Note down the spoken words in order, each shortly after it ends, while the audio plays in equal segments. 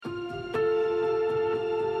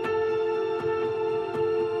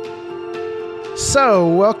So,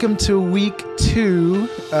 welcome to week 2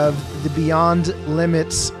 of the Beyond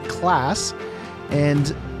Limits class. And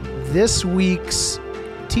this week's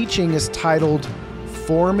teaching is titled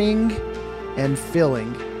Forming and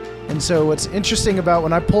Filling. And so what's interesting about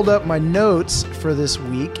when I pulled up my notes for this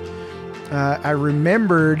week, I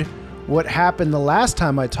remembered what happened the last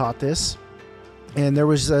time I taught this. And there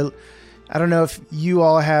was I don't know if you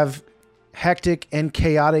all have hectic and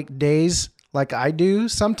chaotic days like I do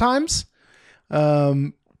sometimes.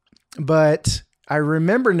 But I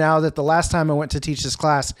remember now that the last time I went to teach this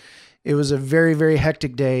class, it was a very, very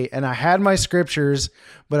hectic day, and I had my scriptures,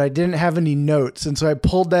 but I didn't have any notes. And so I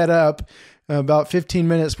pulled that up about 15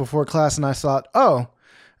 minutes before class, and I thought, oh,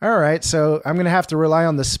 all right, so I'm going to have to rely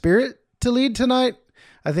on the Spirit to lead tonight.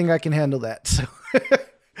 I think I can handle that.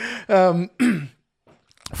 So,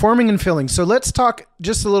 forming and filling. So let's talk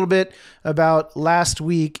just a little bit about last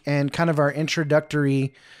week and kind of our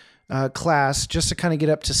introductory class, just to kind of get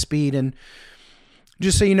up to speed. And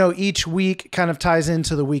just so you know, each week kind of ties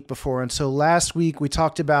into the week before. And so last week we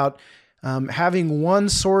talked about having one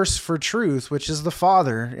source for truth, which is the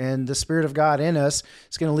Father, and the Spirit of God in us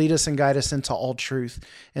is going to lead us and guide us into all truth.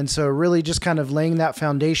 And so really just kind of laying that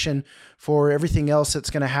foundation for everything else that's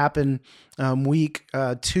going to happen week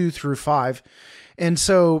 2 through 5. And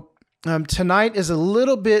so tonight is a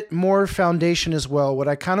little bit more foundation as well. What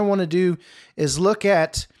I kind of want to do is look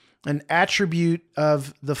at an attribute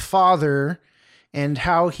of the Father and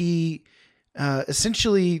how he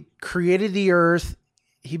essentially created the earth.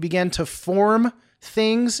 He began to form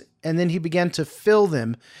things, and then he began to fill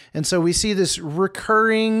them. And so we see this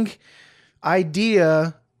recurring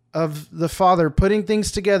idea of the Father putting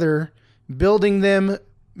things together, building them,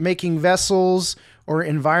 making vessels or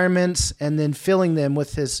environments, and then filling them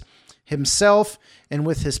with himself and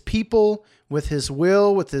with his people, with his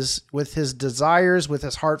will, with his desires, with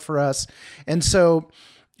his heart for us. And so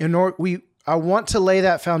I want to lay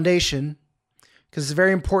that foundation because it's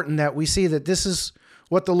very important that we see that this is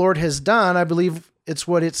what the Lord has done. I believe it's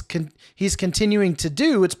what he's continuing to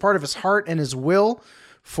do. It's part of his heart and his will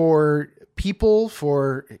for people,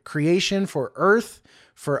 for creation, for earth,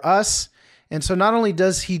 for us. And so not only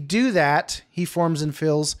does he do that, he forms and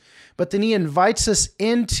fills, but then he invites us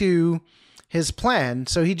into his plan.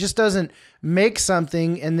 So he just doesn't make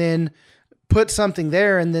something and then put something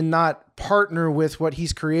there and then not partner with what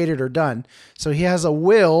he's created or done. So he has a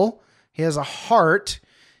will, he has a heart,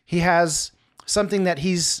 he has something that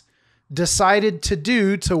he's decided to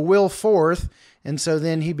do, to will forth. And so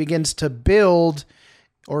then he begins to build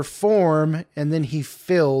or form, and then he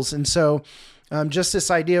fills. And so just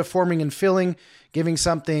this idea of forming and filling, giving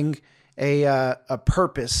something a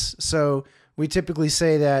purpose. So we typically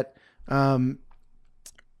say that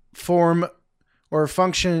form or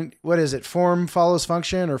function, what is it? Form follows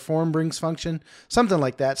function, or form brings function, something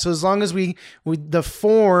like that. So as long as the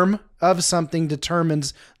form of something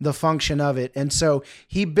determines the function of it. And so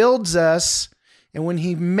he builds us, and when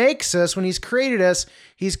he makes us, when he's created us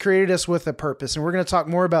with a purpose. And we're going to talk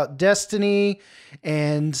more about destiny,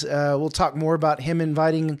 and we'll talk more about him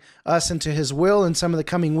inviting us into his will in some of the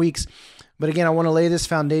coming weeks. But again, I want to lay this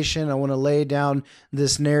foundation. I want to lay down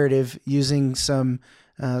this narrative using some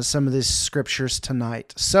of these scriptures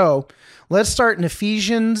tonight. So let's start in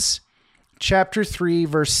Ephesians chapter 3,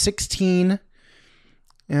 verse 16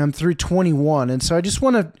 through 21. And so I just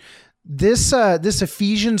want to, this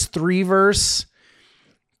Ephesians 3 verse,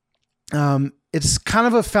 it's kind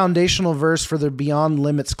of a foundational verse for the Beyond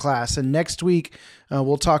Limits class. And next week,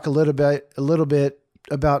 we'll talk a little bit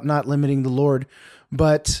about not limiting the Lord.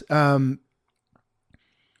 But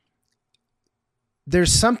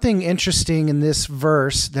there's something interesting in this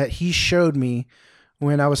verse that he showed me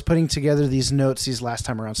when I was putting together these notes these last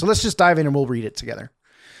time around. So let's just dive in and we'll read it together.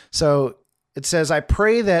 So it says, I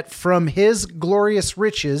pray that from his glorious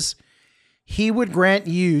riches, he would grant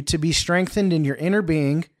you to be strengthened in your inner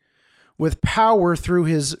being with power through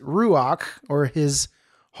his Ruach, or his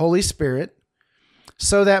Holy Spirit,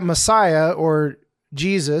 so that Messiah, or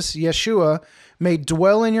Jesus, Yeshua, may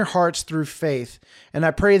dwell in your hearts through faith. And I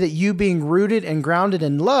pray that you, being rooted and grounded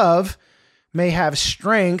in love, may have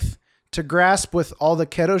strength to grasp with all the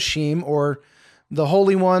Kedoshim, or the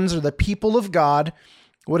holy ones, or the people of God,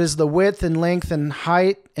 what is the width and length and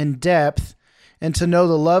height and depth, and to know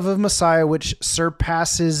the love of Messiah, which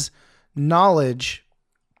surpasses knowledge,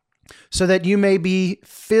 so that you may be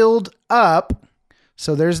filled up.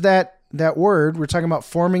 So there's that word. We're talking about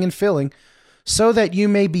forming and filling. So that you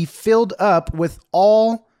may be filled up with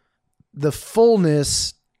all the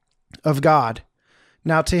fullness of God.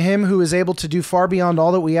 Now to him who is able to do far beyond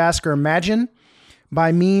all that we ask or imagine,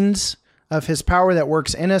 by means of his power that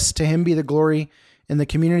works in us. To him be the glory in the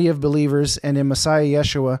community of believers and in Messiah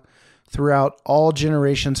Yeshua throughout all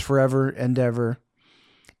generations forever and ever.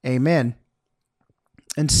 Amen.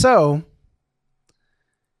 And so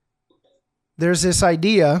there's this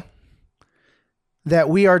idea that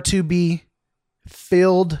we are to be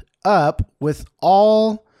filled up with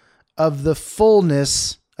all of the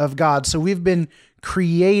fullness of God. So we've been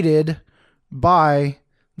created by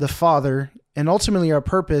the Father, and ultimately our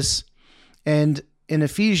purpose. And in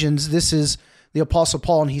Ephesians, this is the Apostle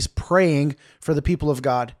Paul, and he's praying for the people of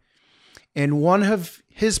God. And one of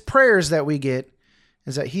his prayers that we get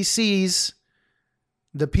is that he sees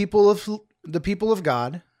the people of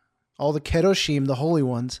God, all the Kedoshim, the holy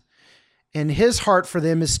ones, and his heart for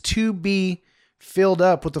them is to be filled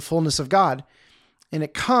up with the fullness of God. And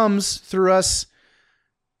it comes through us,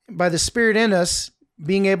 by the Spirit in us,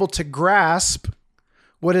 being able to grasp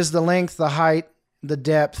what is the length, the height, the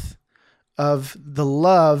depth of the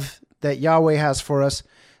love that Yahweh has for us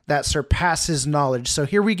that surpasses knowledge. So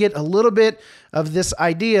here we get a little bit of this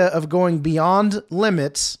idea of going beyond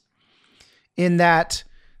limits, in that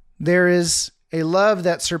there is a love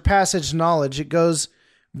that surpasses knowledge. It goes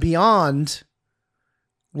beyond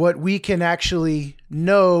what we can actually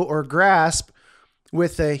know or grasp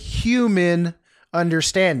with a human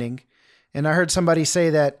understanding. And I heard somebody say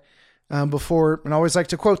that before, and I always like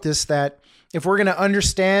to quote this, that if we're going to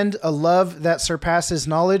understand a love that surpasses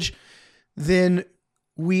knowledge, then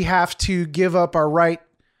we have to give up our right,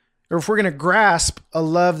 or if we're going to grasp a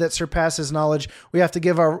love that surpasses knowledge, we have to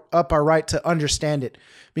give up our right to understand it.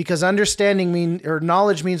 Because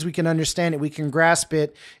knowledge means we can understand it, we can grasp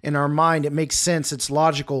it in our mind, it makes sense, it's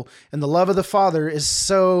logical. And the love of the Father is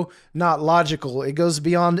so not logical. It goes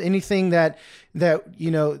beyond anything that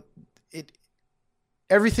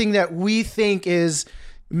everything that we think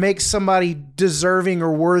makes somebody deserving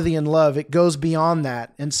or worthy in love. It goes beyond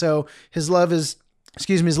that. And so his love is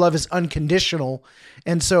unconditional.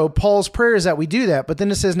 And so Paul's prayer is that we do that. But then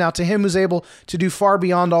it says, now to him who's able to do far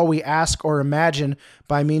beyond all we ask or imagine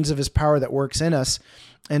by means of his power that works in us.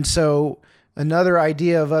 And so another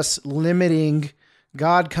idea of us limiting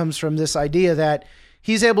God comes from this idea that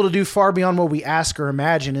he's able to do far beyond what we ask or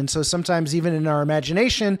imagine. And so sometimes even in our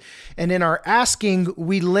imagination and in our asking,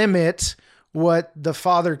 we limit what the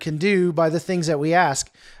Father can do by the things that we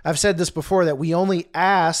ask. I've said this before, that we only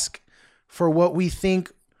ask for what we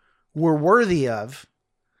think we're worthy of.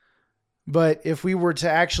 But if we were to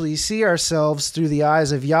actually see ourselves through the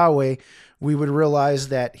eyes of Yahweh, we would realize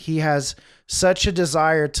that he has such a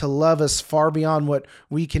desire to love us far beyond what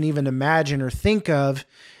we can even imagine or think of.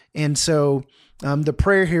 And so the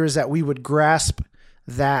prayer here is that we would grasp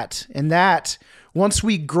that. And that once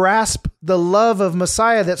we grasp the love of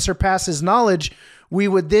Messiah that surpasses knowledge, we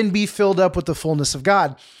would then be filled up with the fullness of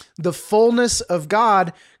God. The fullness of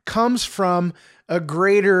God comes from a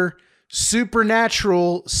greater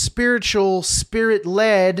supernatural, spiritual,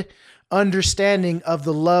 spirit-led understanding of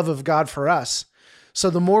the love of God for us. So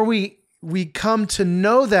the more we come to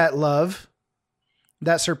know that love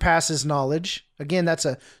that surpasses knowledge, again, that's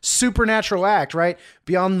a supernatural act, right?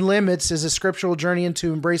 Beyond limits is a scriptural journey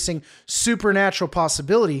into embracing supernatural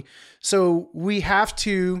possibility. So we have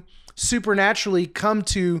to supernaturally come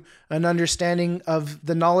to an understanding of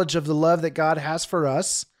the knowledge of the love that God has for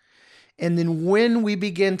us. And then when we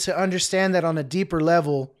begin to understand that on a deeper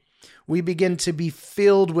level, we begin to be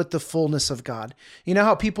filled with the fullness of God. You know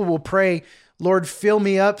how people will pray, Lord, fill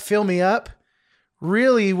me up, fill me up?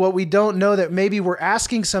 Really, what we don't know that maybe we're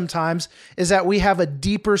asking sometimes is that we have a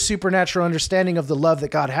deeper supernatural understanding of the love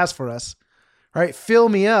that God has for us, right? Fill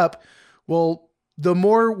me up. Well, the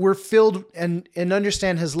more we're filled and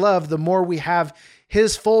understand his love, the more we have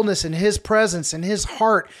his fullness and his presence and his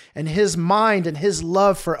heart and his mind and his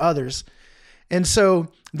love for others. And so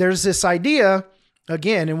there's this idea,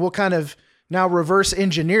 again, and we'll kind of now reverse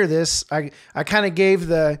engineer this. I kind of gave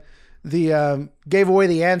gave away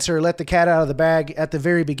the answer, let the cat out of the bag at the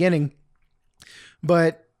very beginning.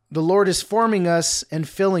 But the Lord is forming us and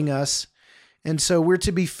filling us. And so we're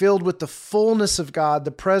to be filled with the fullness of God,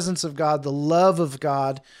 the presence of God, the love of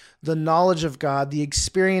God, the knowledge of God, the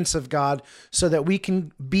experience of God, so that we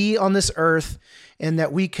can be on this earth and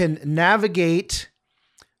that we can navigate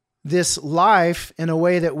this life in a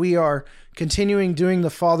way that we are continuing doing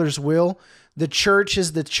the Father's will. The church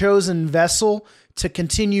is the chosen vessel to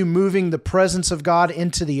continue moving the presence of God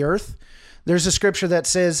into the earth. There's a scripture that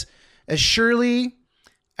says, as surely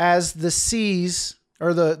as the seas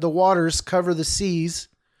or the waters cover the seas,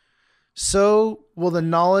 so will the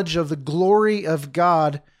knowledge of the glory of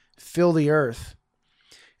God fill the earth.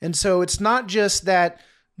 And so it's not just that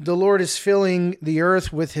the Lord is filling the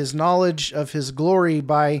earth with his knowledge of his glory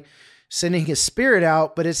by sending his Spirit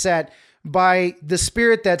out, but it's that by the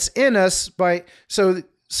Spirit that's in us,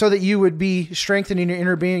 so that you would be strengthening your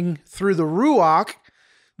inner being through the Ruach,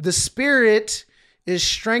 the Spirit is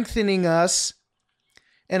strengthening us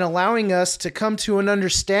and allowing us to come to an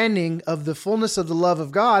understanding of the fullness of the love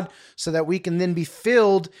of God so that we can then be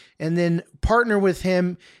filled and then partner with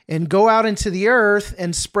him and go out into the earth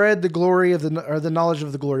and spread the glory of the knowledge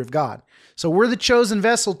of the glory of God. So we're the chosen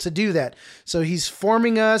vessel to do that. So he's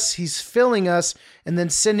forming us, he's filling us, and then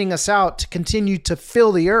sending us out to continue to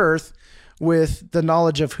fill the earth with the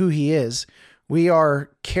knowledge of who he is. We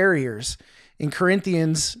are carriers. In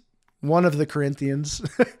Corinthians, one of the Corinthians,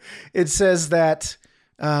 it says that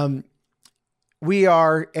we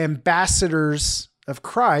are ambassadors of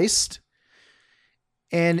Christ.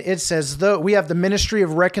 And it says, though we have the ministry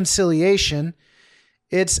of reconciliation,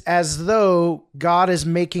 it's as though God is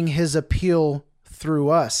making his appeal through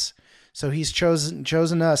us. So he's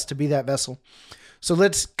chosen us to be that vessel. So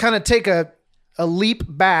let's kind of take a leap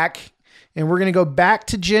back, and we're going to go back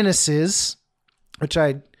to Genesis, which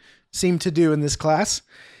I seem to do in this class.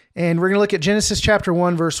 And we're going to look at Genesis chapter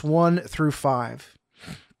 1, verse 1 through 5.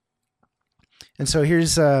 And so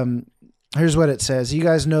here's what it says. You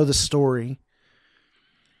guys know the story.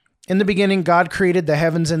 In the beginning, God created the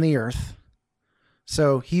heavens and the earth.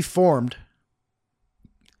 So he formed,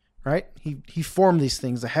 right? He formed these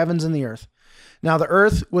things, the heavens and the earth. Now the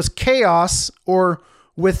earth was chaos, or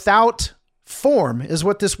without form is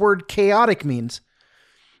what this word chaotic means,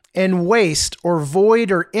 and waste, or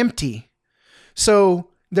void, or empty. So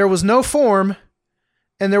there was no form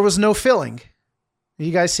and there was no filling.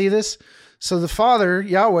 You guys see this? So the Father,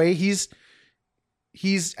 Yahweh,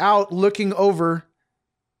 he's out looking over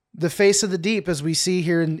the face of the deep, as we see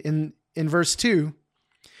here in verse 2.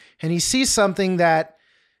 And he sees something that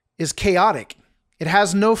is chaotic. It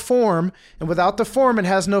has no form, and without the form, it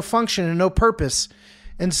has no function and no purpose.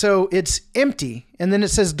 And so it's empty. And then it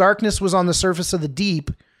says darkness was on the surface of the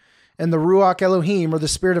deep, and the Ruach Elohim, or the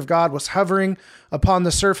Spirit of God, was hovering upon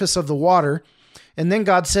the surface of the water. And then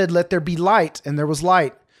God said, "Let there be light," and there was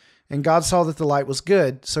light. And God saw that the light was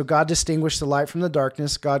good. So God distinguished the light from the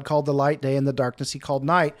darkness. God called the light day, and the darkness he called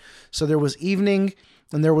night. So there was evening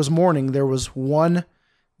and there was morning. There was one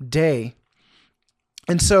day.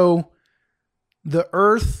 And so the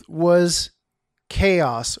earth was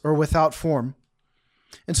chaos, or without form.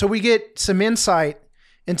 And so we get some insight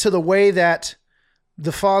into the way that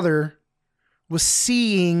the Father was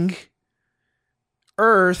seeing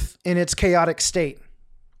earth in its chaotic state.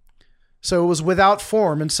 So it was without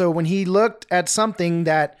form. And so when he looked at something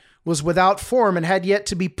that was without form and had yet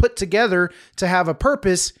to be put together to have a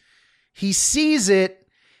purpose, he sees it,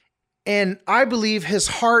 and I believe his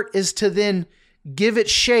heart is to then give it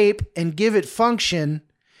shape and give it function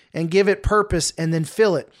and give it purpose and then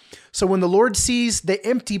fill it. So when the Lord sees the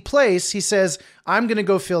empty place, he says, I'm going to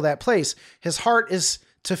go fill that place. His heart is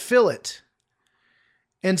to fill it.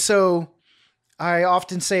 And so I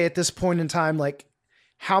often say at this point in time, like,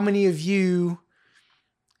 how many of you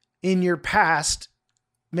in your past,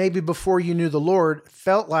 maybe before you knew the Lord,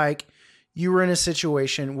 felt like you were in a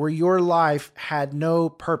situation where your life had no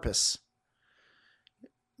purpose?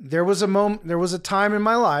 There was a time in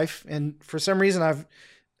my life, and for some reason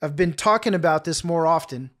I've been talking about this more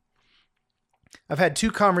often. I've had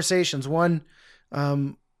two conversations, one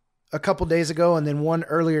a couple days ago and then one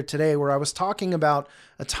earlier today, where I was talking about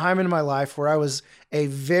a time in my life where I was a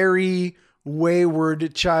very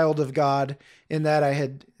wayward child of God, in that I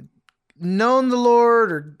had known the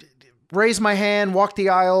Lord, or raised my hand, walked the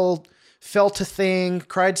aisle, felt a thing,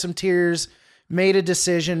 cried some tears, made a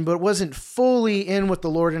decision, but wasn't fully in with the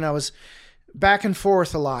Lord. And I was back and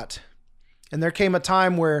forth a lot. And there came a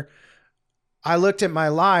time where I looked at my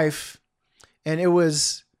life and it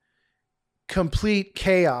was complete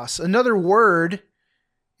chaos. Another word,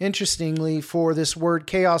 interestingly, for this word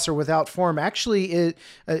chaos, or without form, actually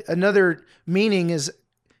another meaning is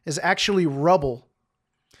actually rubble.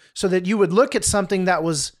 So that you would look at something that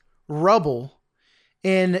was rubble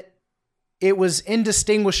and it was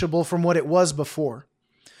indistinguishable from what it was before.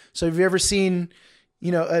 So have you ever seen,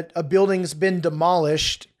 a building's been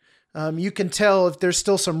demolished? You can tell if there's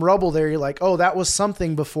still some rubble there. You're like, oh, that was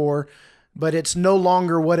something before, but it's no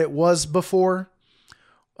longer what it was before.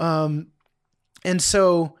 And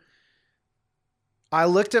so I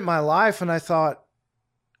looked at my life and I thought,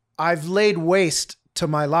 I've laid waste to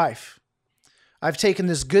my life. I've taken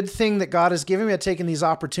this good thing that God has given me. I've taken these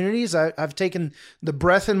opportunities. I've taken the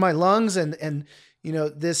breath in my lungs and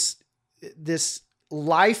this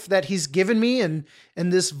life that he's given me and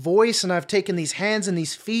this voice, and I've taken these hands and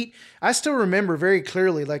these feet. I still remember very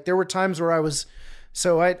clearly, like there were times where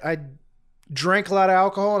I drank a lot of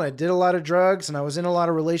alcohol and I did a lot of drugs and I was in a lot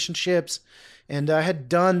of relationships and I had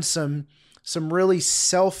done some really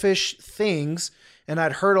selfish things and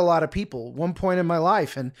I'd hurt a lot of people at one point in my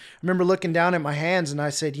life. And I remember looking down at my hands and I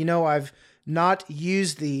said, I've not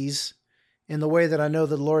used these in the way that I know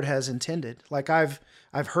the Lord has intended. Like I've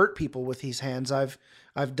hurt people with these hands. I've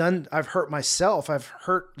hurt myself. I've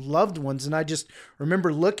hurt loved ones. And I just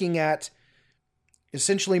remember looking at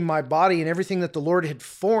essentially my body and everything that the Lord had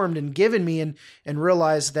formed and given me and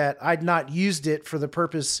realized that I'd not used it for the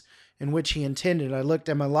purpose in which he intended. I looked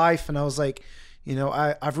at my life and I was like,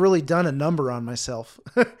 I've really done a number on myself.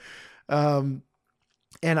 And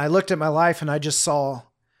I looked at my life and I just saw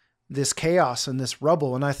this chaos and this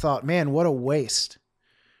rubble. And I thought, man, what a waste,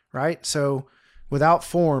 right? So without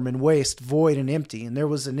form and waste, void and empty. And there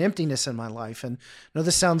was an emptiness in my life. And I know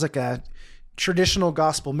this sounds like a traditional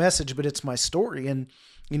gospel message, but it's my story. And,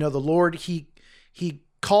 the Lord, he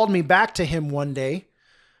called me back to him one day,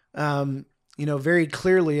 very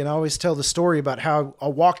clearly. And I always tell the story about how I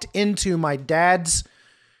walked into my dad's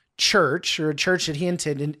church, or a church that he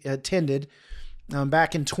attended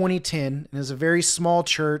back in 2010. It was a very small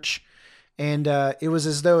church. And it was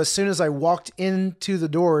as though as soon as I walked into the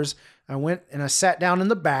doors, I went and I sat down in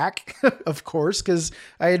the back, of course, because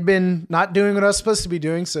I had been not doing what I was supposed to be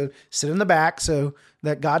doing. So sit in the back so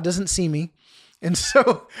that God doesn't see me. And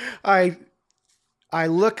so I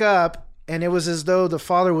look up and it was as though the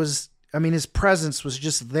Father his presence was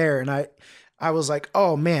just there. And I was like,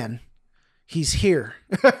 oh man, he's here.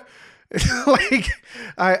 Like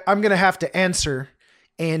I'm going to have to answer.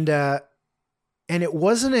 And it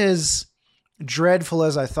wasn't as dreadful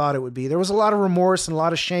as I thought it would be. There was a lot of remorse and a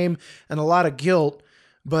lot of shame and a lot of guilt,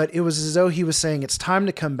 but it was as though he was saying, it's time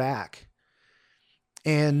to come back.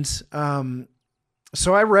 And,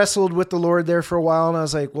 so I wrestled with the Lord there for a while and I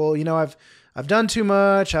was like, well, I've done too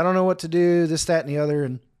much. I don't know what to do, this, that, and the other.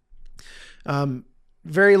 And,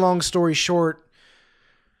 very long story short,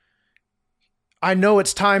 I know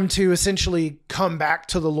it's time to essentially come back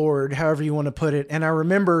to the Lord, however you want to put it. And I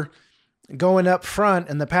remember going up front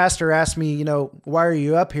and the pastor asked me, why are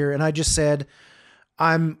you up here? And I just said,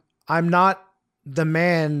 I'm not the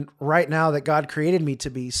man right now that God created me to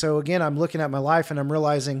be. So again, I'm looking at my life and I'm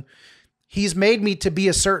realizing he's made me to be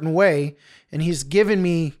a certain way and he's given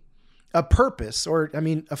me a purpose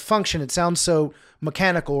a function. It sounds so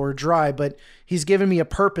mechanical or dry, but he's given me a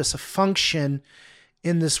purpose, a function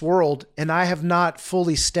in this world. And I have not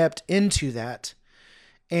fully stepped into that.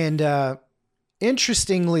 And,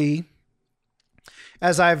 interestingly,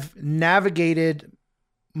 as I've navigated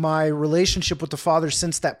my relationship with the Father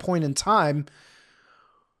since that point in time,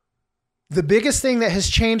 the biggest thing that has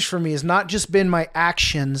changed for me has not just been my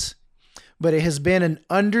actions, but it has been an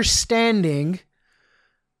understanding,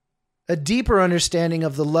 a deeper understanding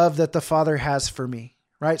of the love that the Father has for me,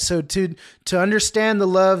 right? So to understand the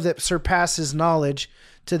love that surpasses knowledge,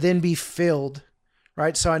 to then be filled,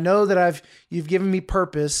 right? So I know that you've given me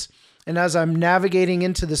purpose. And as I'm navigating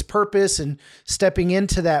into this purpose and stepping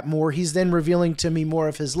into that more, he's then revealing to me more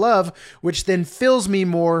of his love, which then fills me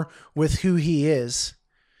more with who he is.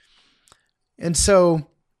 And so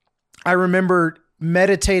I remember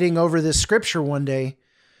meditating over this scripture one day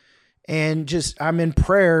and I'm in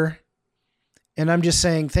prayer and I'm just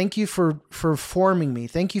saying, thank you for forming me.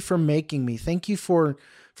 Thank you for making me. Thank you for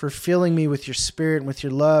filling me with your spirit and with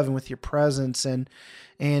your love and with your presence. And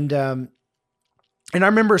I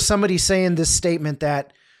remember somebody saying this statement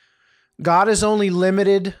that God is only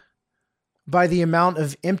limited by the amount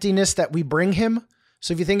of emptiness that we bring him.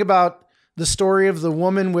 So if you think about the story of the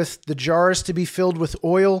woman with the jars to be filled with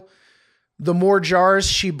oil, the more jars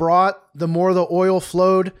she brought, the more the oil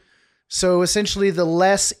flowed. So essentially the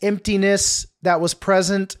less emptiness that was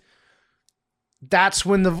present, that's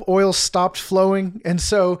when the oil stopped flowing. And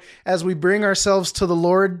so as we bring ourselves to the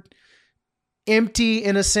Lord, empty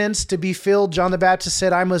in a sense to be filled, John the Baptist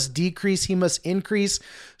said, I must decrease, he must increase.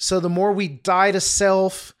 So the more we die to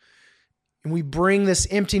self and we bring this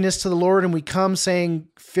emptiness to the Lord and we come saying,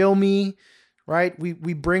 fill me, right? We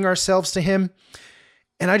bring ourselves to him.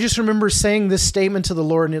 And I just remember saying this statement to the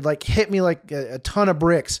Lord and it hit me like a ton of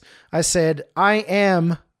bricks. I said, I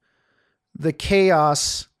am the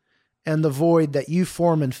chaos and the void that you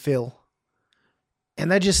form and fill.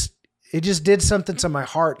 And it just did something to my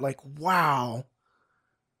heart. Like, wow.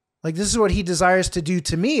 Like this is what he desires to do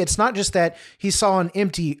to me. It's not just that he saw an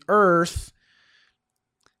empty earth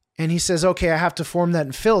and he says, okay, I have to form that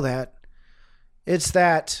and fill that. It's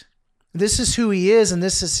that this is who he is and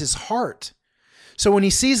this is his heart. So when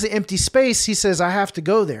he sees the empty space, he says, I have to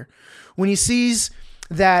go there. When he sees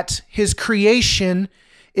that his creation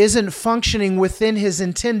isn't functioning within his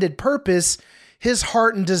intended purpose, his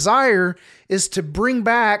heart and desire is to bring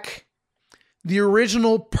back the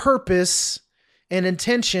original purpose and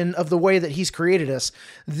intention of the way that he's created us.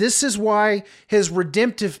 This is why his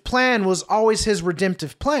redemptive plan was always his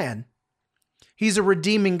redemptive plan. He's a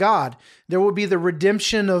redeeming God. There will be the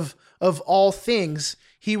redemption of all things.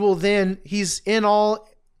 He's in all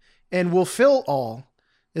and will fill all,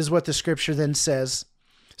 is what the scripture then says.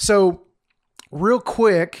 So real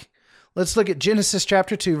quick, let's look at Genesis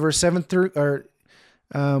chapter 2, verse 7 through,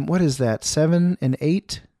 what is that? 7 and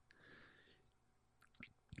 8?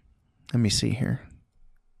 Let me see here.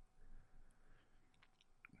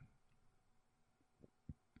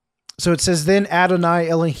 So it says, then Adonai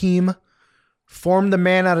Elohim formed the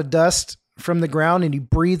man out of dust from the ground, and he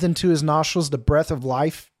breathed into his nostrils the breath of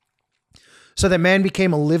life, so that man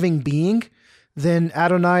became a living being. Then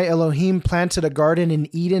Adonai Elohim planted a garden in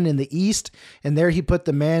Eden in the east, and there he put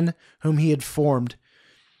the man whom he had formed.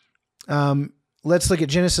 Let's look at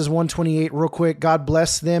Genesis 1:28 real quick. God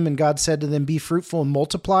blessed them, and God said to them, be fruitful and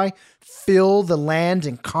multiply, fill the land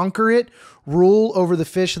and conquer it, rule over the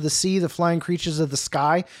fish of the sea, the flying creatures of the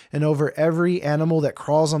sky, and over every animal that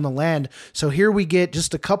crawls on the land. So here we get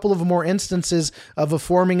just a couple of more instances of a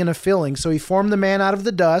forming and a filling. So he formed the man out of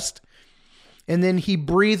the dust, and then he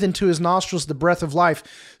breathed into his nostrils the breath of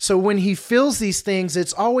life. So when he fills these things,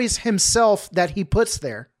 it's always himself that he puts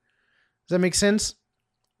there. Does that make sense?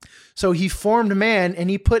 So he formed man and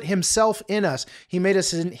he put himself in us. He made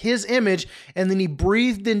us in his image, and then he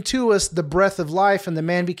breathed into us the breath of life, and the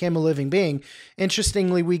man became a living being.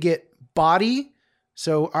 Interestingly, we get body.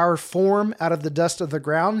 So our form out of the dust of the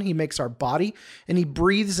ground, he makes our body, and he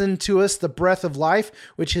breathes into us the breath of life,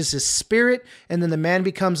 which is his spirit. And then the man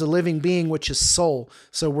becomes a living being, which is soul.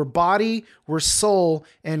 So we're body, we're soul,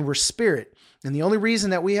 and we're spirit. And the only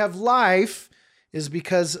reason that we have life is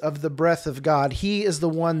because of the breath of God. He is the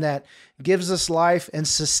one that gives us life and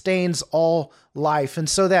sustains all life. And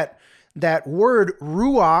so that word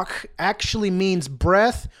ruach actually means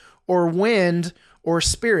breath or wind or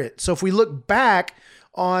spirit. So if we look back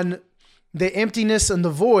on the emptiness and the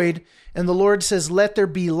void, and the Lord says, let there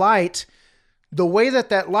be light, the way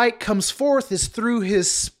that light comes forth is through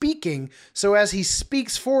his speaking. So as he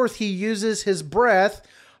speaks forth, he uses his breath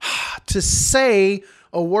to say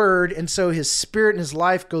a word, and so his spirit and his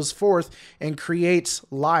life goes forth and creates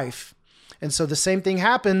life. And so the same thing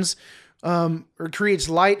happens, or creates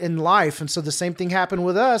light and life. And so the same thing happened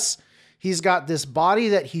with us. He's got this body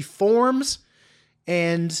that he forms,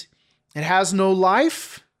 and it has no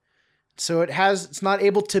life. So it's not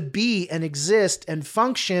able to be and exist and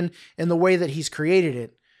function in the way that he's created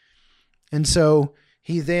it. And so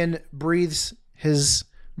he then breathes his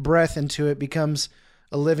breath into it, becomes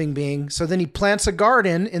a living being. So then he plants a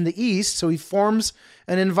garden in the east. So he forms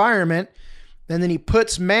an environment, and then he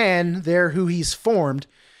puts man there who he's formed.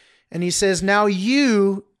 And he says, now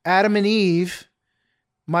you, Adam and Eve,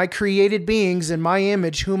 my created beings in my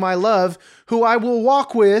image, whom I love, who I will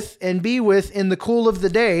walk with and be with in the cool of the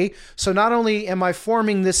day. So not only am I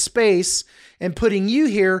forming this space and putting you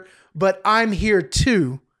here, but I'm here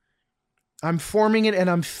too. I'm forming it and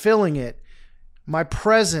I'm filling it. My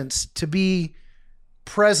presence to be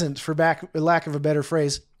present, for lack of a better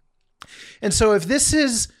phrase. And so if this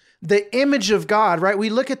is the image of God, right? We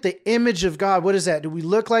look at the image of God. What is that? Do we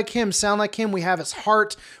look like him, sound like him? We have his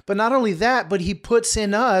heart. But not only that, but he puts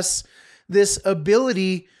in us this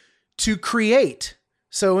ability to create.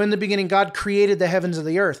 So in the beginning, God created the heavens and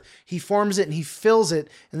the earth. He forms it and he fills it.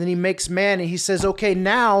 And then he makes man and he says, okay,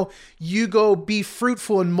 now you go be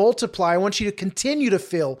fruitful and multiply. I want you to continue to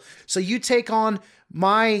fill. So you take on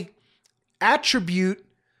my attribute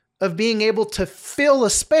of being able to fill a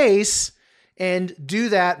space, and do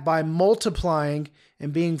that by multiplying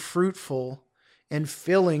and being fruitful and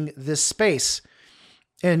filling this space,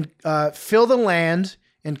 and fill the land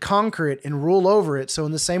and conquer it and rule over it. So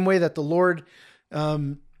in the same way that the Lord,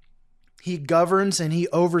 he governs and he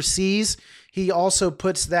oversees, he also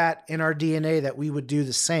puts that in our DNA that we would do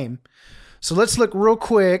the same. So let's look real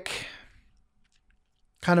quick,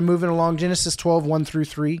 kind of moving along, Genesis 12,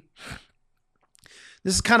 1-3.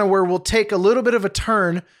 This is kind of where we'll take a little bit of a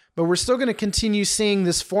turn, but we're still going to continue seeing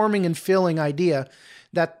this forming and filling idea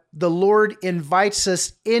that the Lord invites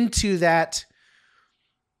us into that.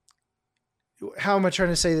 How am I trying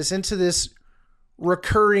to say this? Into this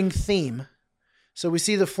recurring theme. So we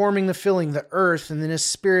see the forming, the filling, the earth, and then his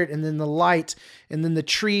spirit, and then the light, and then the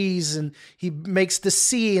trees, and he makes the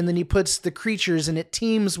sea, and then he puts the creatures, and it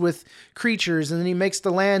teems with creatures, and then he makes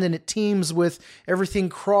the land, and it teems with everything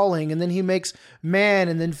crawling, and then he makes man,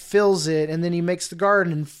 and then fills it, and then he makes the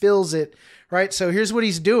garden and fills it, right? So here's what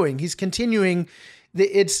he's doing. He's continuing.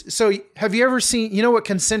 So have you ever seen, you know what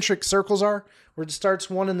concentric circles are? Where it starts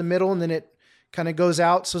one in the middle, and then it kind of goes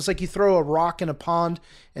out. So it's like you throw a rock in a pond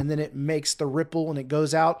and then it makes the ripple and it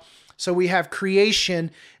goes out. So we have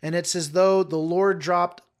creation, and it's as though the Lord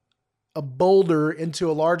dropped a boulder into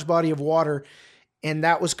a large body of water, and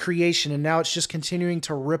that was creation. And now it's just continuing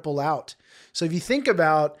to ripple out. So if you think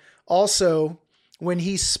about also when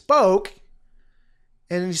he spoke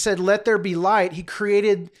and he said, let there be light, he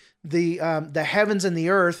created the heavens and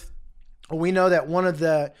the earth. We know that one of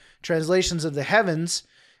the translations of the heavens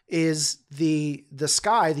is the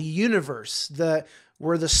sky, the universe,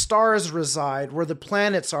 where the stars reside, where the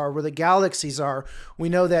planets are, where the galaxies are. We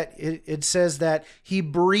know that it says that he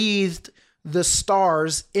breathed the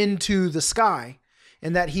stars into the sky,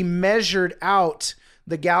 and that he measured out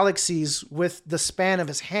the galaxies with the span of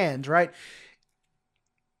his hand, right?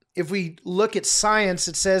 If we look at science,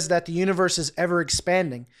 it says that the universe is ever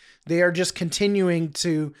expanding. They are just continuing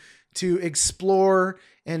to explore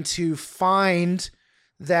and to find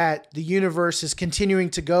that the universe is continuing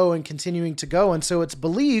to go and continuing to go. And so it's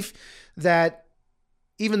belief that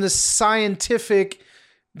even the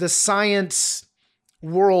science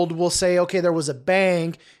world will say, okay, there was a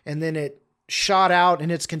bang and then it shot out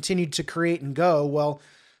and it's continued to create and go. Well,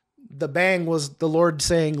 the bang was the Lord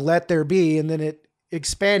saying, let there be, and then it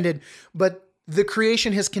expanded. But the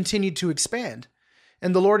creation has continued to expand.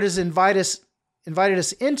 And the Lord has invited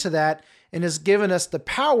us into that and has given us the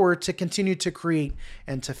power to continue to create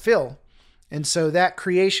and to fill. And so that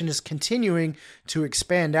creation is continuing to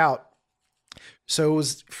expand out. So it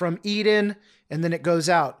was from Eden, and then it goes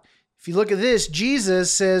out. If you look at this, Jesus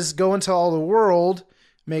says, go into all the world,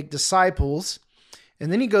 make disciples. And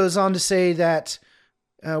then he goes on to say that,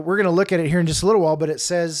 we're going to look at it here in just a little while, but it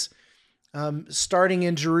says, starting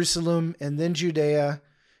in Jerusalem and then Judea,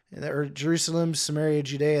 or Jerusalem, Samaria,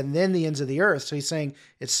 Judea, and then the ends of the earth. So he's saying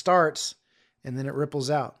it starts and then it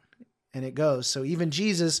ripples out and it goes. So even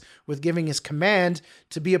Jesus, with giving his command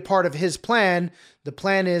to be a part of his plan, the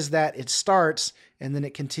plan is that it starts and then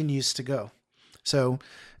it continues to go. So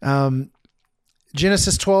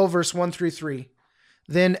Genesis 12, verse 1-3.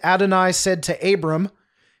 Then Adonai said to Abram,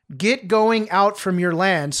 get going out from your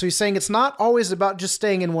land. So he's saying it's not always about just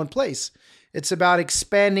staying in one place. It's about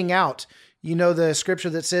expanding out. You know the scripture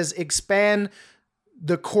that says, expand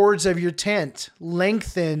the cords of your tent,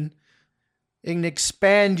 lengthen and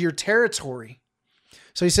expand your territory.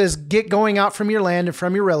 So he says, get going out from your land and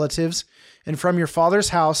from your relatives and from your father's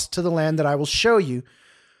house to the land that I will show you.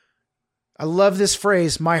 I love this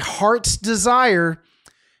phrase. My heart's desire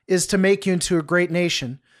is to make you into a great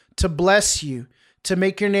nation, to bless you, to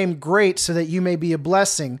make your name great so that you may be a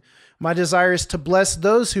blessing. My desire is to bless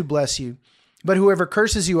those who bless you, but whoever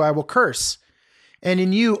curses you, I will curse. And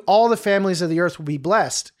in you, all the families of the earth will be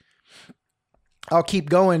blessed. I'll keep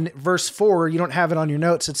going. Verse 4, you don't have it on your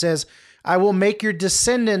notes. It says, I will make your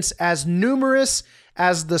descendants as numerous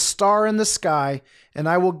as the star in the sky, and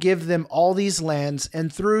I will give them all these lands.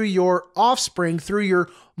 And through your offspring, through your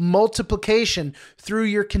multiplication, through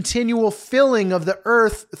your continual filling of the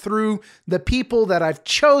earth, through the people that I've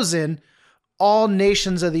chosen, all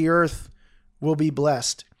nations of the earth will be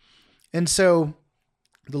blessed. And so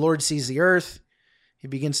the Lord sees the earth. He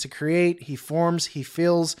begins to create, he forms, he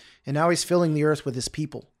fills, and now he's filling the earth with his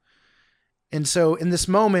people. And so in this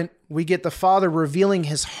moment, we get the Father revealing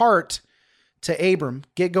his heart to Abram.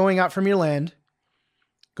 Get going out from your land.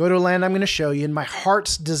 Go to a land I'm going to show you, in my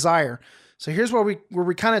heart's desire. So here's where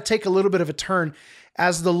we kind of take a little bit of a turn.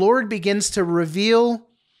 As the Lord begins to reveal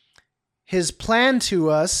his plan to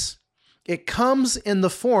us, it comes in the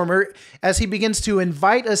form, or as he begins to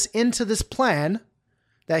invite us into this plan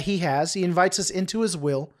that he has, he invites us into his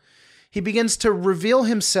will. He begins to reveal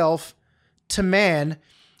himself to man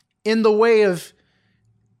in the way of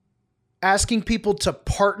asking people to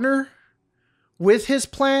partner with his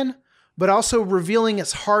plan, but also revealing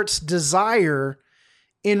his heart's desire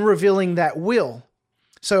in revealing that will.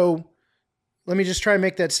 So let me just try and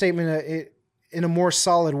make that statement in a more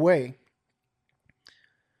solid way.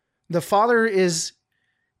 The Father is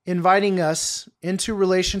inviting us into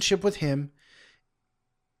relationship with him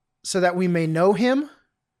so that we may know him,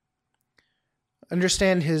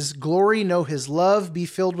 understand his glory, know his love, be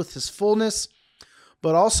filled with his fullness,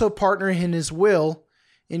 but also partner in his will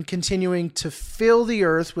in continuing to fill the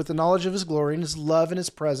earth with the knowledge of his glory and his love and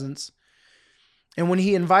his presence. And when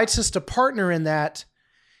he invites us to partner in that,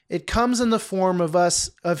 it comes in the form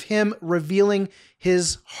of him revealing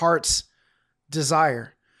his heart's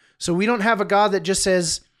desire. So we don't have a God that just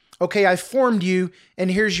says, okay, I formed you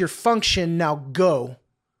and here's your function, now go.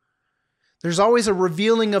 There's always a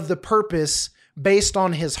revealing of the purpose based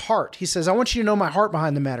on his heart. He says, I want you to know my heart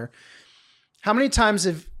behind the matter. How many times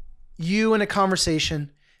have you in a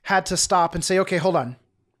conversation had to stop and say, okay, hold on.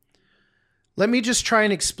 Let me just try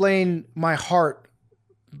and explain my heart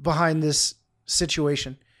behind this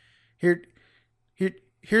situation.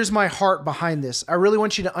 Here's my heart behind this. I really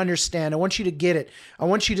want you to understand. I want you to get it. I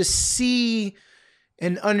want you to see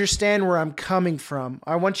and understand where I'm coming from.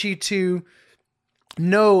 I want you to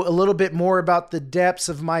know a little bit more about the depths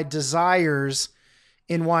of my desires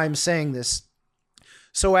in why I'm saying this.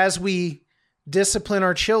 So as we discipline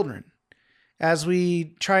our children, as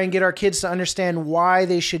we try and get our kids to understand why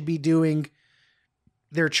they should be doing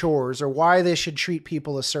their chores or why they should treat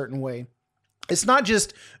people a certain way, it's not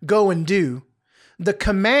just go and do. The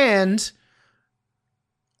command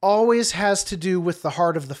always has to do with the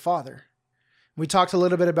heart of the Father. We talked a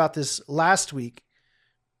little bit about this last week,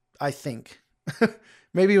 I think.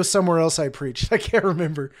 Maybe it was somewhere else I preached. I can't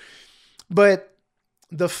remember. But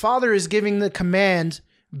the Father is giving the command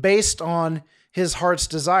based on his heart's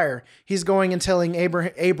desire. He's going and telling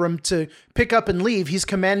Abram to pick up and leave. He's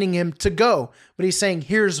commanding him to go. But he's saying,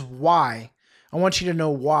 here's why. I want you to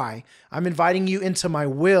know why. I'm inviting you into my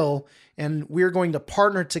will, and we're going to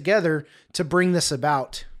partner together to bring this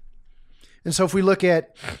about. And so if we look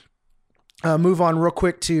at, move on real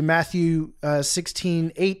quick to Matthew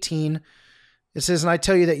 16:18, it says, and I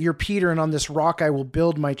tell you that you're Peter, and on this rock I will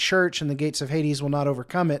build my church, and the gates of Hades will not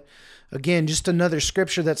overcome it. Again, just another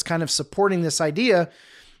scripture that's kind of supporting this idea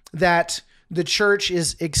that the church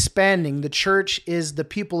is expanding. The church is the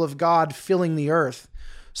people of God filling the earth.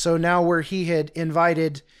 So now where he had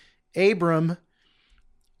invited Abram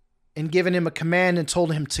and given him a command and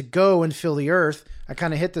told him to go and fill the earth, I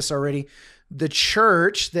kind of hit this already. The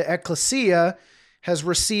church, the ecclesia, has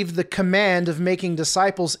received the command of making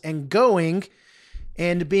disciples and going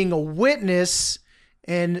and being a witness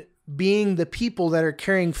and being the people that are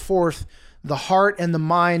carrying forth the heart and the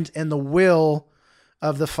mind and the will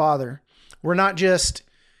of the Father. We're not just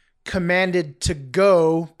commanded to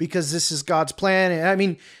go because this is God's plan. And I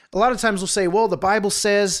mean, a lot of times we'll say, well, the Bible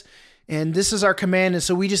says, and this is our command, and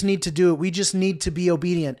so we just need to do it. We just need to be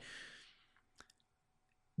obedient.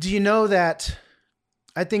 Do you know that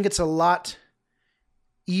I think it's a lot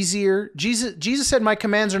easier? Jesus said, my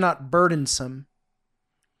commands are not burdensome.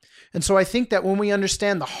 And so I think that when we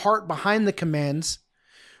understand the heart behind the commands,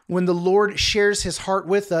 when the Lord shares his heart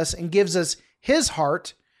with us and gives us his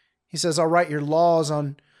heart, he says, I'll write my laws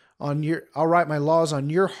on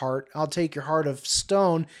your heart. I'll take your heart of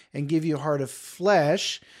stone and give you a heart of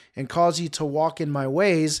flesh and cause you to walk in my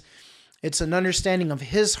ways. It's an understanding of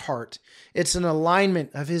his heart. It's an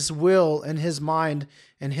alignment of his will and his mind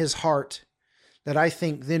and his heart that I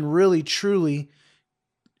think then really, truly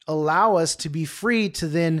allow us to be free to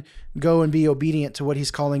then go and be obedient to what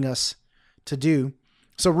he's calling us to do.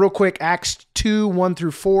 So real quick, Acts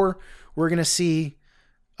 2:1-4, we're going to see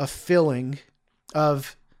a filling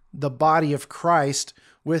of the body of Christ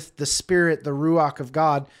with the Spirit, the Ruach of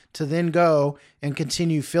God, to then go and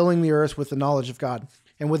continue filling the earth with the knowledge of God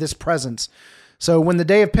and with his presence. So when the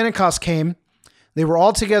day of Pentecost came, they were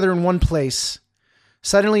all together in one place.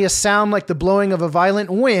 Suddenly a sound like the blowing of a violent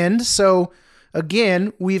wind. So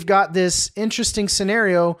again, we've got this interesting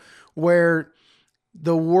scenario where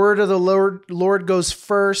the word of the Lord goes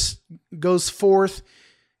forth,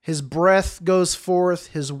 his breath goes forth,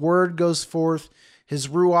 his word goes forth, his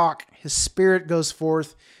Ruach, his Spirit goes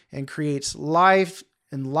forth and creates life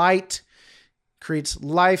and light, creates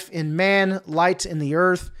life in man, light in the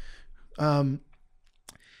earth.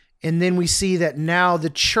 And then we see that now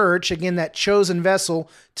the church, again, that chosen vessel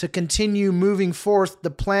to continue moving forth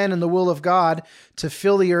the plan and the will of God to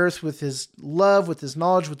fill the earth with his love, with his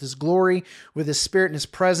knowledge, with his glory, with his Spirit and his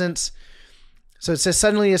presence. So it says,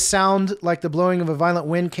 suddenly a sound like the blowing of a violent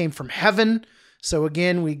wind came from heaven. So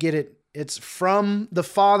again, we get it. It's from the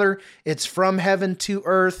Father. It's from heaven to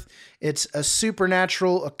earth. It's a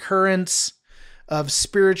supernatural occurrence of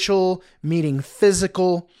spiritual meeting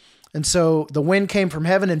physical. And so the wind came from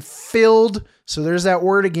heaven and filled, so there's that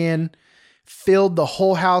word again, filled the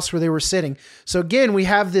whole house where they were sitting. So again, we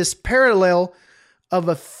have this parallel of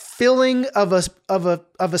a filling of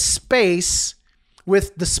a space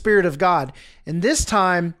with the Spirit of God. And this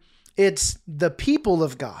time it's the people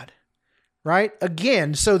of God, right?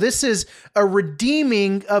 Again, so this is a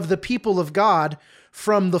redeeming of the people of God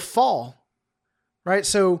from the fall, right?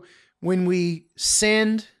 So When we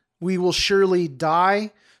sinned, we will surely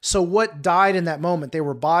die. So what died in that moment? They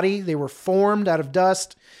were body, they were formed out of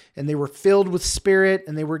dust, and they were filled with spirit,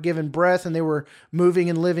 and they were given breath, and they were moving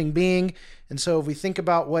and living being. And so if we think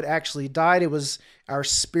about what actually died, it was our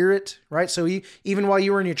spirit, right? So even while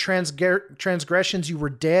you were in your transgressions, you were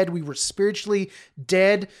dead. We were spiritually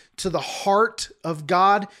dead to the heart of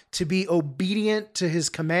God to be obedient to his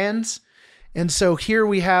commands. And so here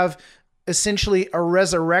we have essentially a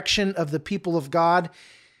resurrection of the people of God.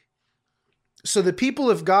 So the people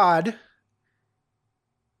of God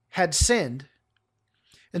had sinned.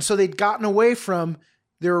 And so they'd gotten away from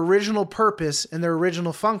their original purpose and their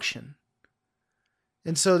original function.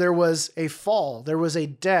 And so there was a fall, there was a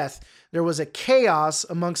death, there was a chaos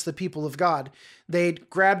amongst the people of God. They'd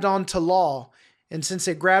grabbed onto law. And since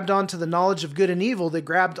they grabbed onto the knowledge of good and evil, they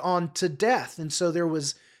grabbed onto death. And so there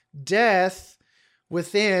was death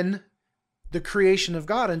within the creation of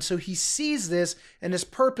God. And so he sees this, and his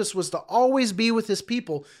purpose was to always be with his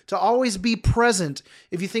people, to always be present.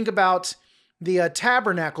 If you think about the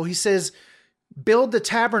tabernacle, he says, build the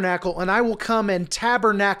tabernacle and I will come and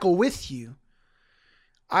tabernacle with you.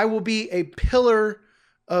 I will be a pillar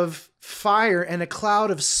of fire and a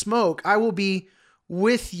cloud of smoke. I will be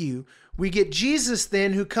with you. We get Jesus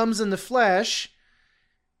then, who comes in the flesh,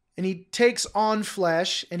 and he takes on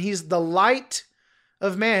flesh, and he's the light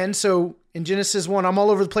of man. So in Genesis 1, I'm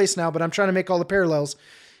all over the place now, but I'm trying to make all the parallels.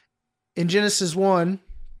 In Genesis 1,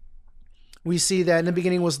 we see that in the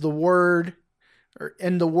beginning was the Word,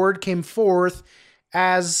 and the Word came forth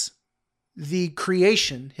as the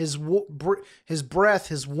creation, his breath,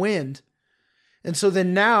 his wind. And so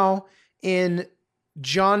then now in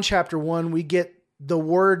John chapter 1, we get the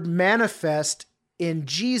Word manifest in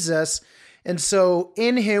Jesus. And so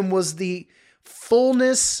in him was the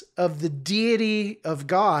fullness of the deity of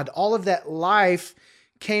God. All of that life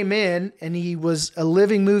came in, and he was a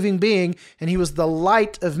living, moving being, and he was the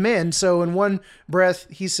light of men. So in one breath,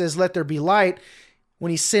 he says, let there be light. When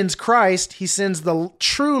he sends Christ, he sends the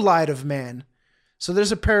true light of man. So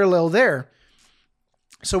there's a parallel there.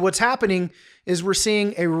 So what's happening is we're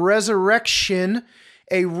seeing a resurrection,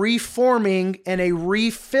 a reforming, and a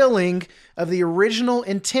refilling of the original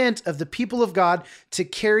intent of the people of God to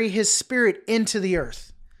carry his spirit into the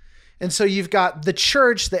earth. And so you've got the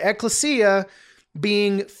church, the ecclesia,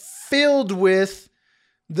 being filled with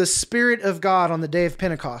the Spirit of God on the day of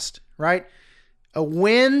Pentecost, right? A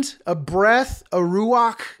wind, a breath, a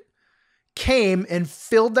ruach came and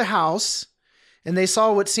filled the house, and they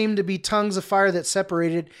saw what seemed to be tongues of fire that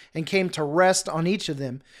separated and came to rest on each of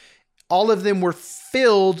them. All of them were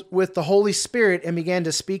filled with the Holy Spirit and began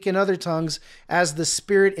to speak in other tongues as the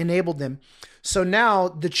Spirit enabled them. So now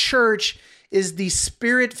the church is the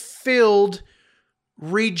Spirit-filled,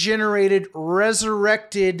 regenerated,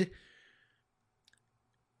 resurrected,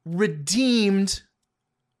 redeemed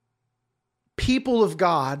people of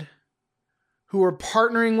God who are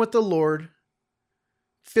partnering with the Lord,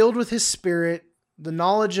 filled with his Spirit, the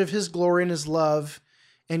knowledge of his glory and his love,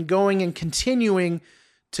 and going and continuing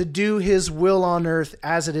to do his will on earth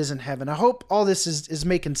as it is in heaven. I hope all this is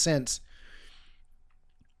making sense.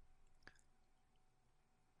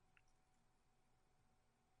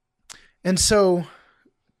 And so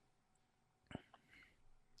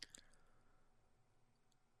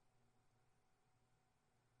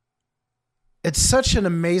it's such an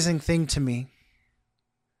amazing thing to me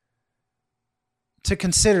to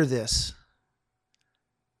consider this,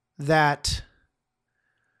 that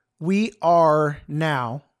we are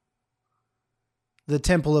now the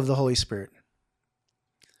temple of the Holy Spirit.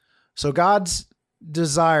 So God's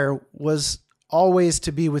desire was always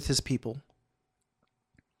to be with his people.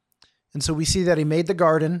 And so we see that he made the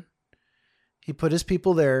garden. He put his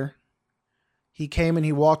people there. He came and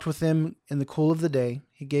he walked with them in the cool of the day.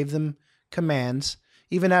 He gave them commands.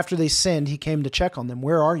 Even after they sinned, he came to check on them.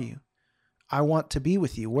 Where are you? I want to be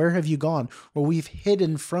with you. Where have you gone? Well, we've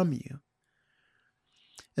hidden from you.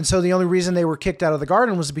 And so the only reason they were kicked out of the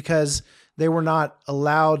garden was because they were not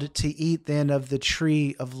allowed to eat then of the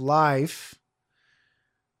tree of life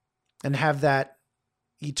and have that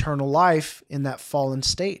eternal life in that fallen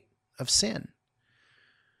state of sin.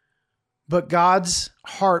 But God's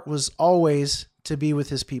heart was always to be with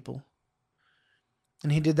his people.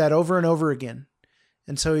 And he did that over and over again.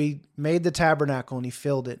 And so he made the tabernacle and he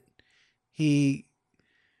filled it. He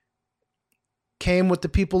came with the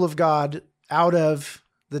people of God out of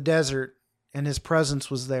the desert, and his presence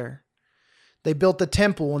was there. They built the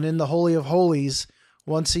temple, and in the Holy of Holies,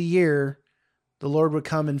 once a year, the Lord would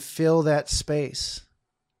come and fill that space.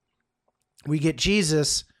 We get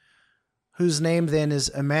Jesus, whose name then is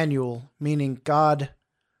Emmanuel, meaning God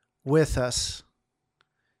with us.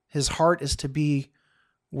 His heart is to be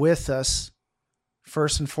with us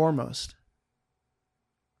first and foremost.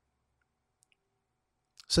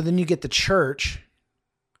 So then you get the church,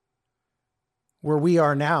 where we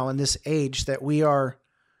are now in this age that we've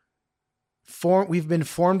been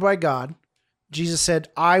formed by God. Jesus said,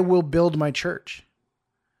 I will build my church.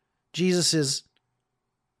 Jesus is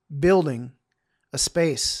building a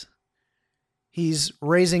space. He's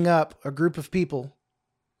raising up a group of people,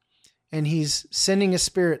 and he's sending a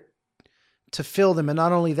Spirit to fill them. And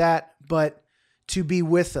not only that, but to be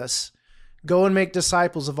with us. Go and make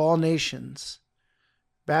disciples of all nations,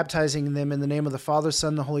 baptizing them in the name of the Father, Son,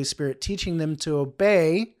 and the Holy Spirit, teaching them to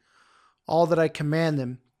obey all that I command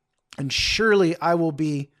them. And surely I will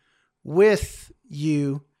be with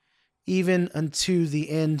you even unto the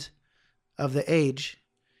end of the age.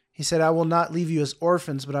 He said, I will not leave you as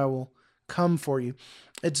orphans, but I will come for you.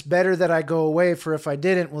 It's better that I go away, for if I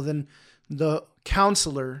didn't, well, then the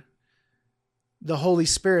Counselor, the Holy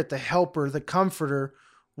Spirit, the Helper, the Comforter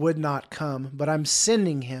would not come, but I'm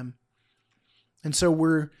sending him. And so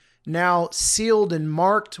we're now sealed and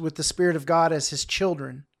marked with the Spirit of God as his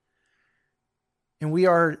children. And we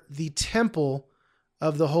are the temple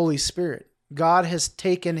of the Holy Spirit. God has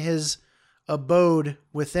taken his abode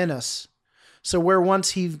within us. So where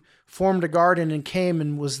once he formed a garden and came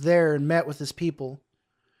and was there and met with his people,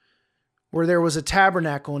 where there was a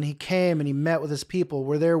tabernacle and he came and he met with his people,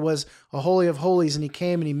 where there was a Holy of Holies and he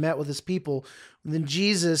came and he met with his people, and then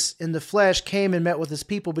Jesus in the flesh came and met with his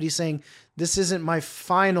people, but he's saying, this isn't my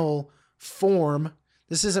final form.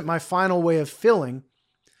 This isn't my final way of filling.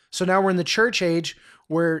 So now we're in the church age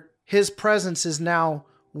where his presence is now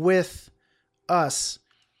with us.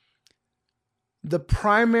 The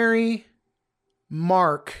primary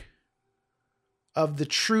mark of the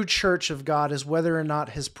true church of God is whether or not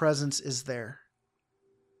his presence is there.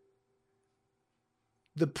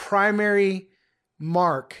 The primary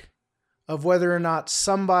mark of whether or not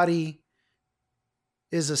somebody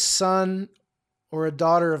is a son or a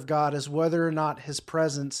daughter of God is whether or not his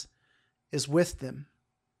presence is with them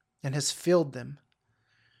and has filled them.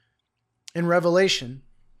 In Revelation,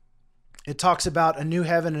 it talks about a new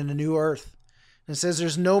heaven and a new earth. And it says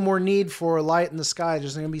there's no more need for a light in the sky.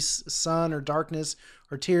 There's not going to be sun or darkness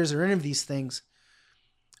or tears or any of these things.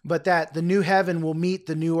 But that the new heaven will meet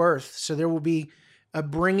the new earth. So there will be a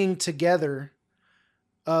bringing together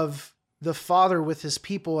of the Father with his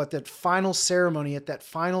people at that final ceremony, at that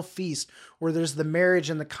final feast, where there's the marriage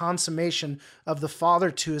and the consummation of the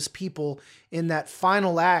Father to his people in that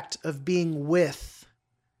final act of being with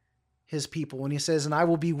his people. When he says, and I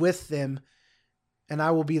will be with them, and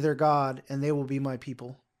I will be their God, and they will be my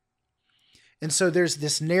people. And so there's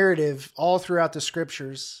this narrative all throughout the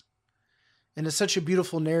scriptures, and it's such a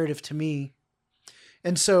beautiful narrative to me.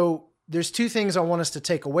 And so there's two things I want us to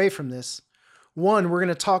take away from this. One, we're going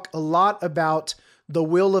to talk a lot about the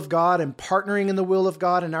will of God and partnering in the will of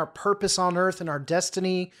God and our purpose on earth and our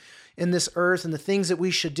destiny in this earth and the things that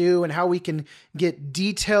we should do and how we can get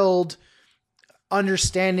detailed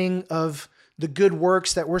understanding of the good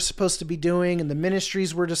works that we're supposed to be doing and the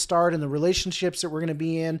ministries we're to start and the relationships that we're going to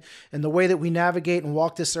be in and the way that we navigate and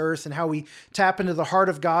walk this earth and how we tap into the heart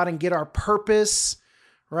of God and get our purpose,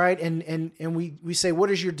 right? And we say,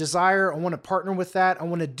 what is your desire? I want to partner with that. I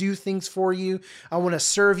want to do things for you. I want to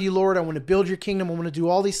serve you, Lord. I want to build your kingdom. I want to do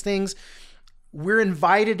all these things. We're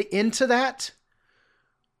invited into that.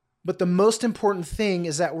 But the most important thing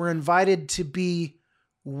is that we're invited to be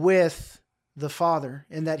with the Father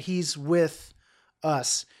and that he's with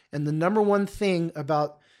us. And the number one thing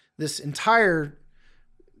about this entire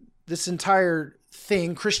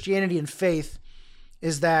thing, Christianity and faith,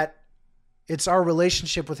 is that it's our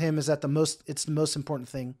relationship with him it's the most important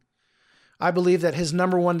thing. I believe that his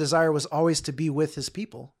number one desire was always to be with his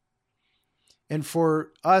people. And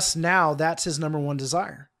for us now, that's his number one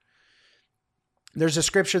desire. There's a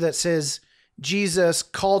scripture that says Jesus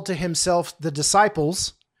called to himself the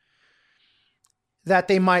disciples that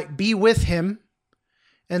they might be with him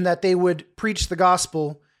and that they would preach the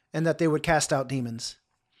gospel and that they would cast out demons.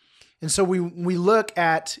 And so we look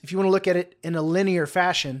at, if you want to look at it in a linear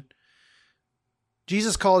fashion,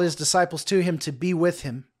 Jesus called his disciples to him to be with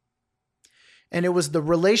him. And it was the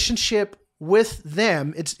relationship with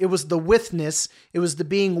them. It was the withness. It was the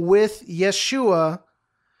being with Yeshua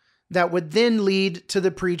that would then lead to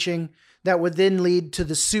the preaching, that would then lead to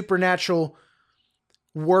the supernatural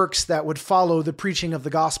works that would follow the preaching of the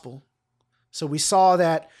gospel. So we saw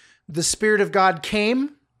that the Spirit of God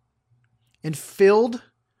came and filled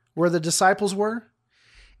where the disciples were.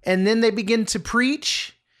 And then they began to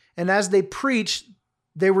preach. And as they preached,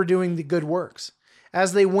 they were doing the good works.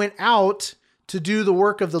 as they went out to do the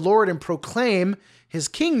work of the Lord and proclaim his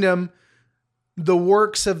kingdom, the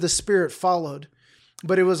works of the Spirit followed.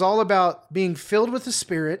 But it was all about being filled with the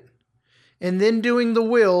Spirit and then doing the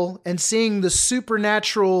will and seeing the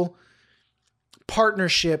supernatural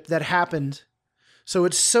partnership that happened. So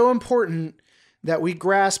it's so important that we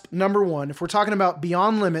grasp, number one, if we're talking about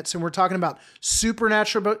beyond limits and we're talking about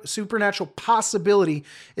supernatural possibility,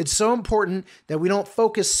 it's so important that we don't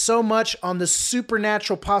focus so much on the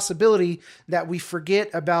supernatural possibility that we forget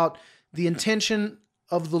about the intention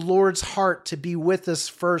of the Lord's heart to be with us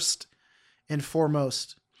first and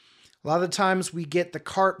foremost. A lot of times we get the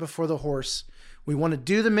cart before the horse. We want to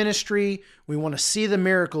do the ministry, we want to see the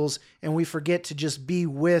miracles, and we forget to just be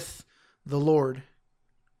with the Lord.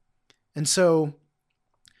 And so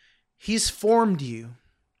he's formed you.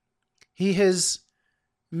 He has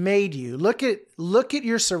made you. Look at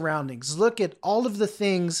your surroundings. Look at all of the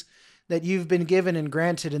things that you've been given and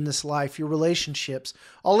granted in this life, your relationships,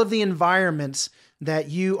 all of the environments that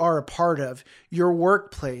you are a part of, your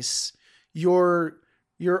workplace, your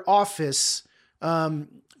office,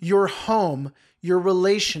 your home, your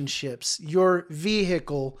relationships, your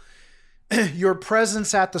vehicle, your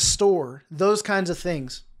presence at the store, those kinds of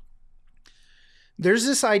things. There's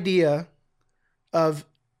this idea of,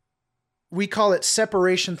 we call it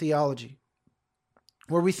separation theology,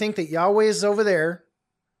 where we think that Yahweh is over there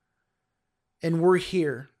and we're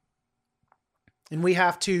here, and we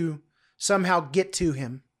have to somehow get to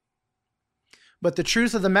him. But the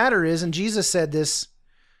truth of the matter is, and Jesus said this,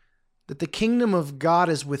 that the kingdom of God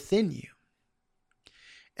is within you.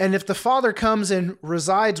 And if the Father comes and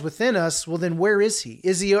resides within us, well, then where is he?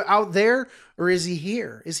 Is he out there or is he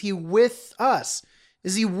here? Is he with us?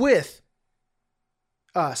 Is he with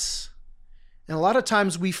us? And a lot of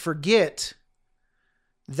times we forget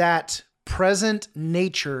that present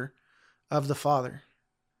nature of the Father.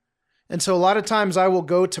 And so a lot of times I will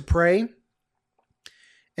go to pray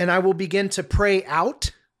and I will begin to pray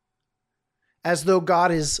out as though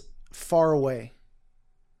God is far away.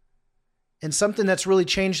 And something that's really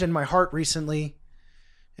changed in my heart recently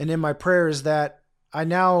and in my prayer is that I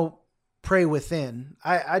now pray within.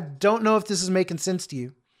 I don't know if this is making sense to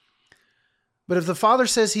you, but if the Father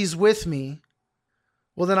says he's with me,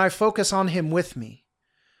 well, then I focus on him with me.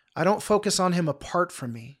 I don't focus on him apart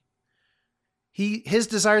from me. His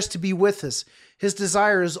desire is to be with us. His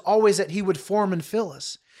desire is always that he would form and fill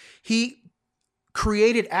us. He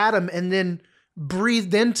created Adam and then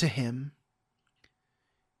breathed into him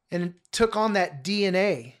and took on that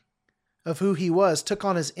DNA of who he was, took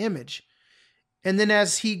on his image. And then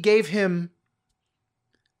as he gave him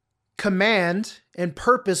command and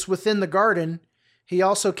purpose within the garden, he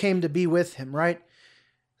also came to be with him, right?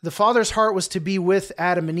 The Father's heart was to be with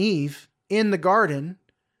Adam and Eve in the garden,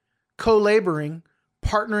 co-laboring,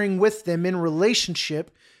 partnering with them in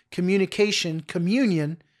relationship, communication,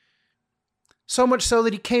 communion, so much so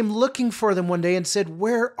that he came looking for them one day and said,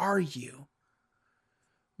 "Where are you?"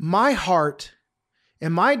 My heart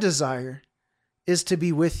and my desire is to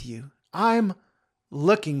be with you. I'm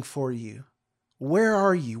looking for you. Where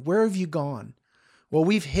are you? Where have you gone? Well,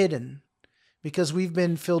 we've hidden because we've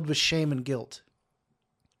been filled with shame and guilt.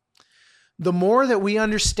 The more that we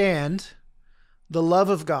understand the love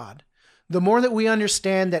of God, the more that we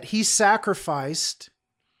understand that he sacrificed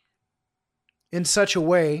in such a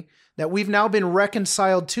way that we've now been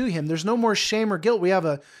reconciled to him. There's no more shame or guilt. We have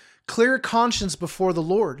a clear conscience before the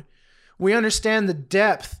Lord. We understand the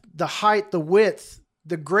depth, the height, the width,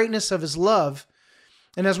 the greatness of his love.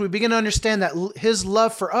 And as we begin to understand that his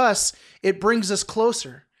love for us, it brings us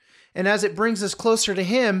closer. And as it brings us closer to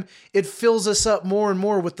him, it fills us up more and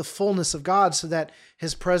more with the fullness of God so that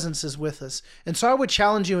his presence is with us. And so I would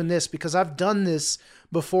challenge you in this, because I've done this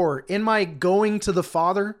before. In my going to the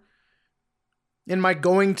Father, in my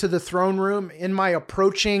going to the throne room, in my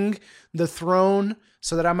approaching the throne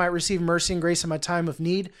so that I might receive mercy and grace in my time of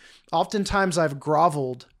need, oftentimes I've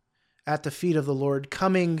groveled at the feet of the Lord,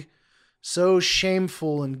 coming so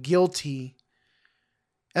shameful and guilty,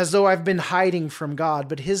 as though I've been hiding from God,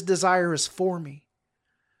 but his desire is for me.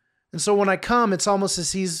 And so when I come, it's almost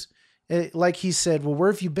as like he said, "Well,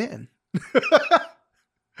 where have you been?"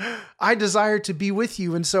 I desire to be with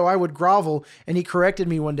you. And so I would grovel, and he corrected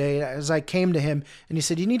me one day as I came to him, and he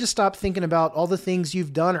said, "You need to stop thinking about all the things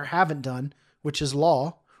you've done or haven't done, which is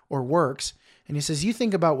law or works." And he says, "You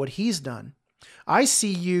think about what he's done. I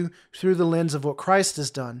see you through the lens of what Christ has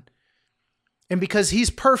done. And because he's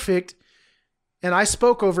perfect, and I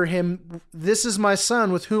spoke over him, 'This is my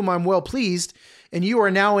son with whom I'm well pleased,' and you are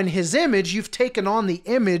now in his image, you've taken on the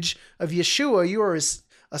image of Yeshua, you are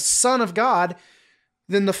a son of God,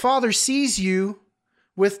 then the Father sees you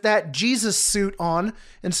with that Jesus suit on.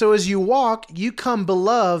 And so as you walk, you come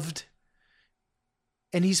beloved,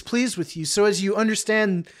 and he's pleased with you. So as you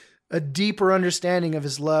understand a deeper understanding of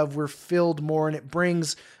his love, we're filled more, and it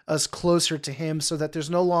brings us closer to him, so that there's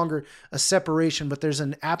no longer a separation, but there's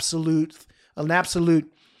an absolute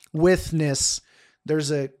withness.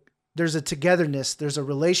 There's a togetherness. There's a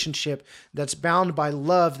relationship that's bound by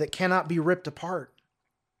love that cannot be ripped apart.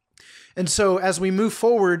 And so as we move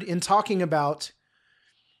forward in talking about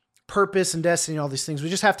purpose and destiny and all these things, we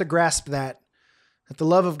just have to grasp that the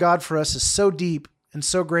love of God for us is so deep and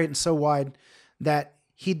so great and so wide that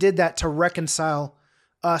he did that to reconcile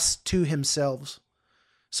us to himself.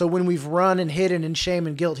 So when we've run and hidden in shame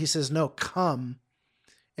and guilt, he says, no, come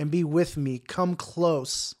and be with me. Come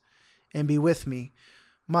close and be with me.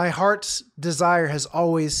 My heart's desire has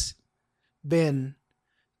always been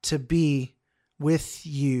to be with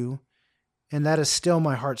you, and that is still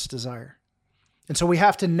my heart's desire. And so we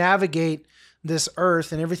have to navigate this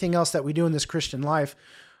earth and everything else that we do in this Christian life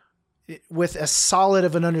with as solid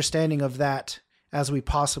of an understanding of that as we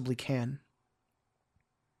possibly can.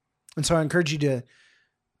 And so I encourage you to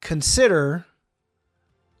consider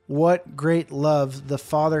what great love the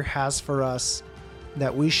Father has for us,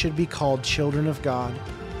 that we should be called children of God,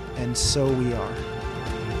 and so we are.